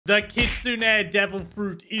The Kitsune devil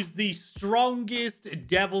fruit is the strongest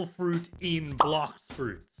devil fruit in Blox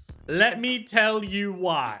fruits. Let me tell you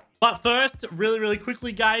why. But first, really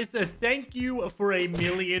quickly, guys, thank you for 1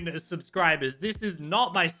 million subscribers. This is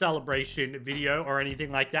not my celebration video or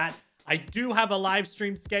anything like that. I do have a live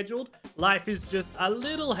stream scheduled. Life is just a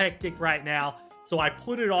little hectic right now, so I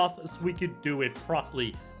put it off so we could do it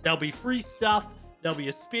properly. There'll be free stuff. There'll be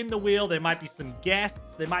a spin the wheel. There might be some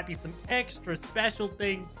guests. There might be some extra special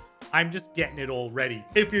things. I'm just getting it all ready.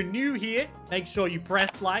 If you're new here, make sure you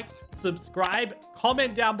press like, subscribe,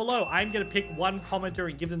 comment down below. I'm going to pick one commenter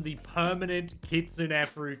and give them the permanent Kitsune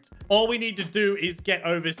fruit. All we need to do is get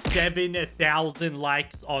over 7,000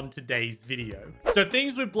 likes on today's video. So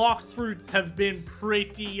things with Blox fruits have been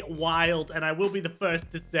pretty wild, and I will be the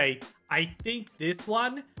first to say, I think this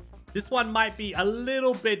one might be a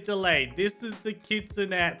little bit delayed. This is the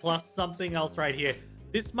Kitsune plus something else right here.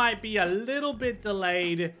 This might be a little bit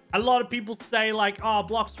delayed. A lot of people say like, oh,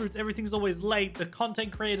 Blox fruits, everything's always late. The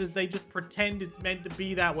content creators, they just pretend it's meant to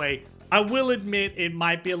be that way. I will admit it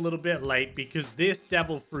might be a little bit late because this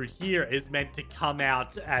devil fruit here is meant to come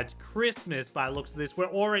out at Christmas by the looks of this. We're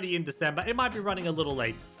already in December. It might be running a little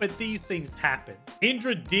late, but these things happen.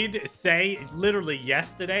 Indra did say literally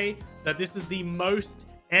yesterday that this is the most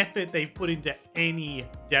effort they've put into any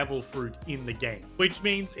devil fruit in the game, which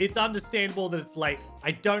means it's understandable that it's late.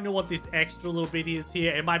 I don't know what this extra little bit is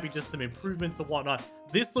here. It might be just some improvements or whatnot.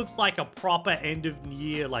 This looks like a proper end of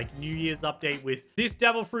year, like New Year's update, with this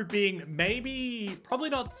devil fruit being probably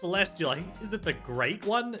not celestial. I think, is it the great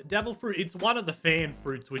one devil fruit? It's one of the fan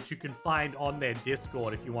fruits, which you can find on their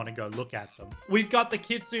Discord if you want to go look at them. We've got the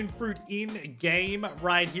Kitsune fruit in game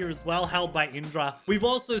right here as well, held by Indra. We've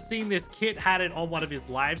also seen this. Kit had it on one of his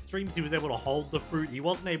live streams. He was able to hold the fruit. He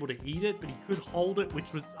wasn't able to eat it, but he could hold it,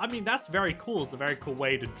 which was, I mean, that's very cool. It's a very cool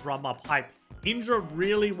way to drum up hype. Indra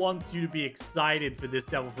really wants you to be excited for this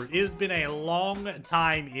devil fruit. It has been a long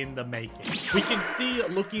time in the making. We can see,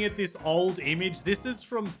 looking at this old image, this is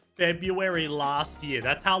from February last year.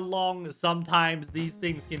 That's how long sometimes these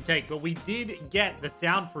things can take. But we did get the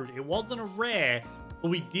sound fruit. It wasn't a rare, but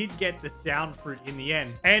we did get the sound fruit in the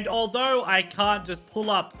end. And although I can't just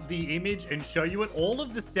pull up the image and show you it, all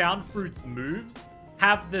of the sound fruit's moves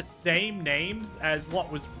have the same names as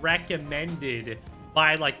what was recommended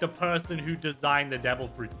by like the person who designed the devil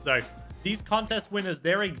fruit. So these contest winners,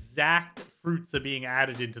 their exact fruits are being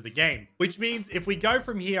added into the game, which means if we go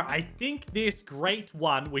from here, I think this great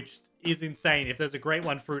one, which is insane. If there's a great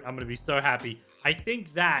one fruit, I'm going to be so happy. I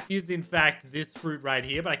think that is in fact this fruit right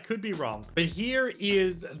here, but I could be wrong. But here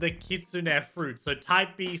is the Kitsune fruit. So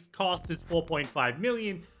type beast, cost is 4.5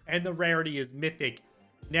 million and the rarity is mythic.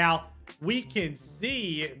 Now, we can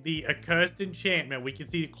see the accursed enchantment. We can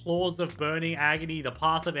see claws of burning agony, the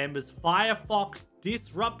path of embers, firefox,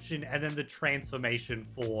 disruption, and then the transformation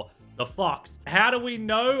for the fox. How do we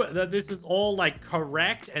know that this is all like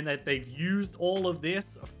correct and that they've used all of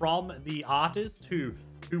this from the artist who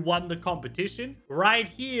won the competition? Right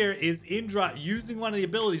here is Indra using one of the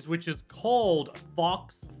abilities, which is called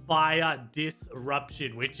Fox Fire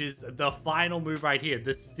Disruption, which is the final move right here,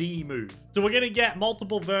 the C move. So we're going to get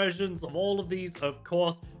multiple versions of all of these, of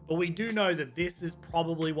course, but we do know that this is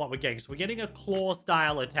probably what we're getting. So we're getting a claw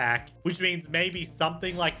style attack, which means maybe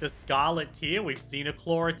something like the Scarlet Tear. We've seen a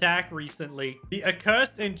claw attack recently. The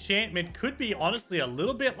accursed enchantment could be honestly a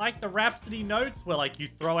little bit like the Rhapsody notes, where like you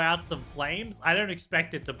throw out some flames. I don't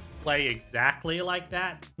expect it to play exactly like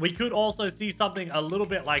that. We could also see something a little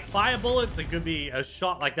bit like fire bullets. It could be a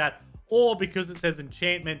shot like that, or because it says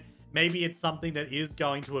enchantment, maybe it's something that is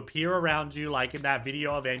going to appear around you, like in that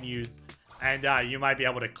video of venues, and you might be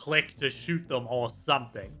able to click to shoot them or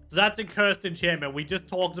something. So that's a cursed enchantment. We just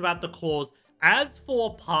talked about the claws. As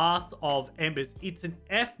for Path of Embers, it's an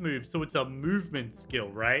F move, so it's a movement skill,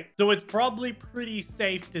 right? So it's probably pretty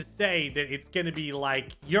safe to say that it's going to be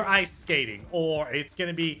like you're ice skating, or it's going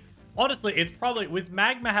to be, honestly, it's probably, with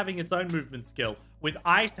Magma having its own movement skill, with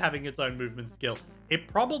Ice having its own movement skill, it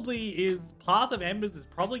probably is, Path of Embers is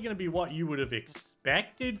probably going to be what you would have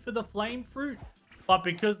expected for the Flame Fruit. But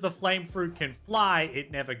because the flame fruit can fly,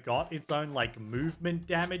 it never got its own like movement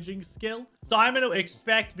damaging skill. So I'm going to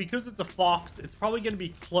expect, because it's a fox, it's probably going to be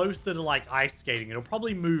closer to like ice skating. It'll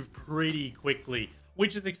probably move pretty quickly,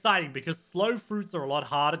 which is exciting because slow fruits are a lot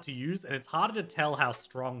harder to use and it's harder to tell how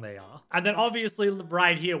strong they are. And then obviously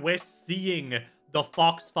right here, we're seeing the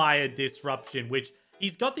Foxfire Disruption, which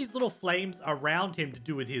he's got these little flames around him to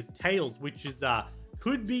do with his tails, which is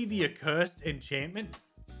could be the accursed enchantment.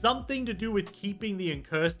 Something to do with keeping the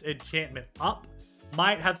accursed enchantment up.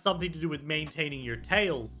 might have something to do with maintaining your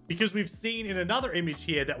tails, because we've seen in another image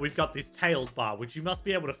here that we've got this tails bar, which you must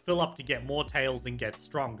be able to fill up to get more tails and get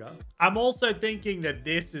stronger. I'm also thinking that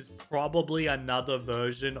this is probably another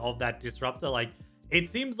version of that disruptor. Like, it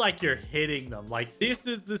seems like you're hitting them. Like, this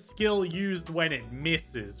is the skill used when it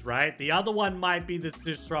misses, right? The other one might be this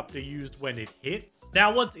disruptor used when it hits.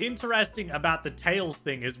 Now, what's interesting about the tails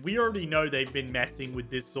thing is we already know they've been messing with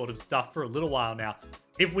this sort of stuff for a little while now.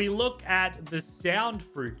 If we look at the sound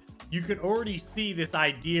fruit, you can already see this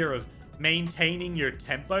idea of maintaining your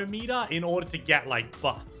tempo meter in order to get, like,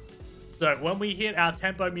 buffs. So when we hit our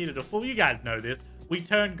tempo meter to full, you guys know this, we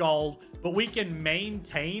turn gold, but we can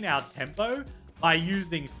maintain our tempo by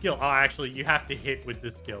using skill. Oh, actually, you have to hit with the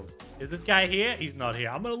skills. Is this guy here? He's not here.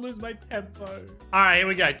 I'm gonna lose my tempo. All right, here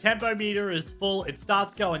we go. Tempo meter is full. It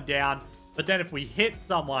starts going down, but then if we hit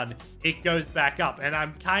someone, it goes back up. And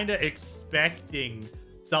I'm kind of expecting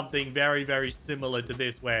something very, very similar to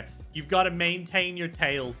this, where you've got to maintain your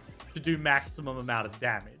tails to do maximum amount of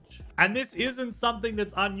damage. And this isn't something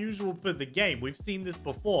that's unusual for the game. We've seen this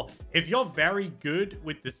before. If you're very good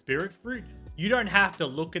with the spirit fruit, you don't have to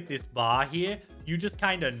look at this bar here. You just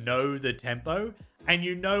kind of know the tempo, and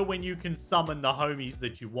you know when you can summon the homies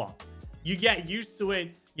that you want. You get used to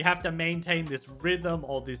it. You have to maintain this rhythm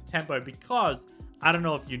or this tempo, because I don't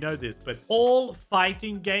know if you know this, but all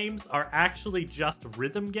fighting games are actually just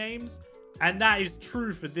rhythm games. And that is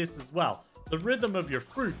true for this as well. The rhythm of your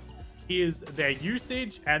fruits is their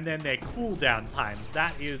usage and then their cooldown times.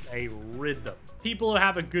 That is a rhythm. People who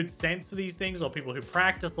have a good sense for these things, or people who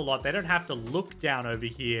practice a lot, they don't have to look down over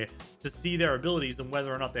here to see their abilities and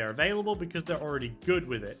whether or not they're available, because they're already good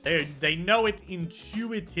with it. They know it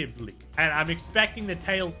intuitively. And I'm expecting the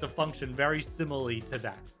tails to function very similarly to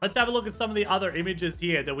that. Let's have a look at some of the other images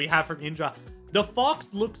here that we have from Indra. The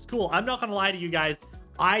fox looks cool. I'm not going to lie to you guys.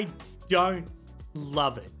 I don't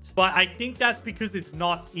love it. But I think that's because it's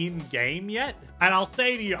not in-game yet. And I'll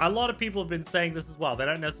say to you, a lot of people have been saying this as well. They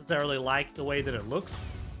don't necessarily like the way that it looks.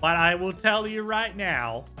 But I will tell you right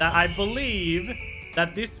now that I believe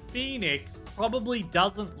that this phoenix probably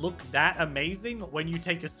doesn't look that amazing when you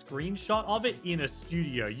take a screenshot of it in a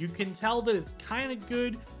studio. You can tell that it's kind of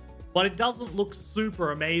good, but it doesn't look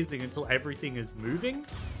super amazing until everything is moving.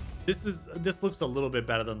 This looks a little bit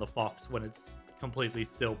better than the fox when it's completely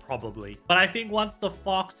still, probably. But I think once the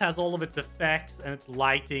fox has all of its effects and its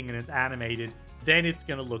lighting and it's animated, then it's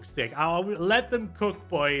gonna look sick. I'll let them cook,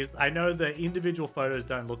 boys. I know the individual photos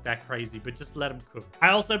don't look that crazy, but just let them cook. I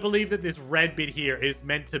also believe that this red bit here is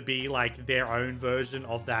meant to be like their own version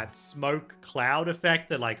of that smoke cloud effect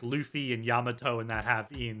that like Luffy and Yamato and that have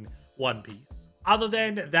in One Piece. Other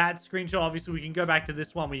than that screenshot, obviously, we can go back to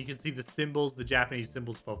this one where you can see the symbols, the Japanese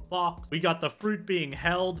symbols for fox. We got the fruit being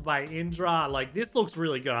held by Indra. Like, this looks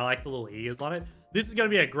really good. I like the little ears on it. This is going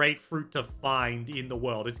to be a great fruit to find in the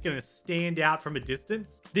world. It's going to stand out from a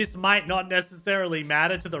distance. This might not necessarily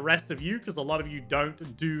matter to the rest of you, because a lot of you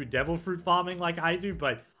don't do devil fruit farming like I do,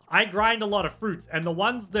 but I grind a lot of fruits. And the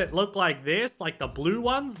ones that look like this, like the blue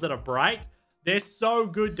ones that are bright, they're so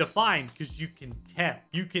good to find because you can tell.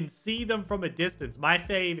 You can see them from a distance. My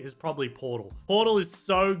fave is probably Portal. Portal is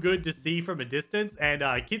so good to see from a distance, and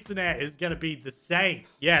Kitsune is going to be the same.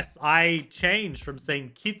 Yes, I changed from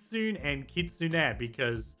saying Kitsune and Kitsune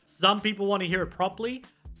because some people want to hear it properly.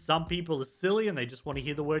 Some people are silly and they just want to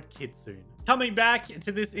hear the word Kitsune. Coming back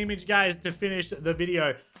to this image, guys, to finish the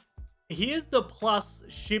video. Here's the plus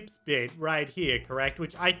ships bit right here, correct?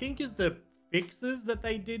 Which I think is the fixes that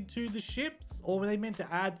they did to the ships, or were they meant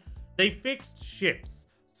to add? They fixed ships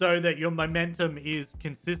so that your momentum is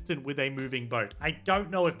consistent with a moving boat. I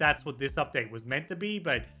don't know if that's what this update was meant to be,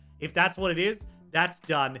 but if that's what it is, that's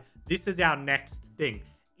done. This is our next thing.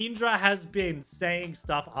 Indra has been saying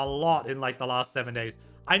stuff a lot in like the last 7 days.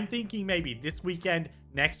 I'm thinking maybe this weekend,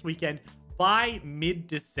 next weekend, by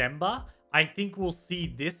mid-December, I think we'll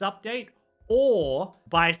see this update. Or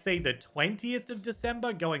by, say, the 20th of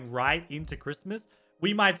December, going right into Christmas,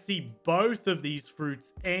 we might see both of these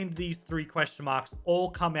fruits and these 3 question marks all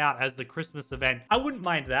come out as the Christmas event. I wouldn't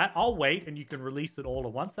mind that. I'll wait and you can release it all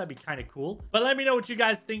at once. That'd be kind of cool. But let me know what you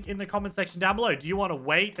guys think in the comment section down below. Do you want to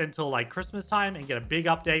wait until like Christmas time and get a big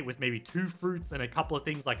update with maybe 2 fruits and a couple of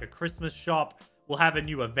things like a Christmas shop? We'll have a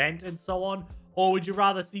new event and so on. Or would you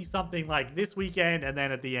rather see something like this weekend and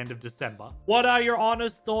then at the end of December? What are your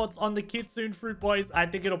honest thoughts on the Kitsune fruit, boys? I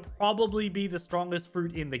think it'll probably be the strongest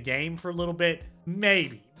fruit in the game for a little bit.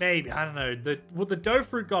 Maybe. I don't know. The dough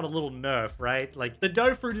fruit got a little nerf, right? Like, the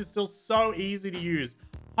dough fruit is still so easy to use.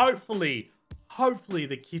 Hopefully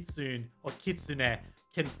the Kitsune or Kitsune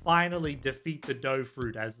can finally defeat the dough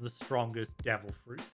fruit as the strongest devil fruit.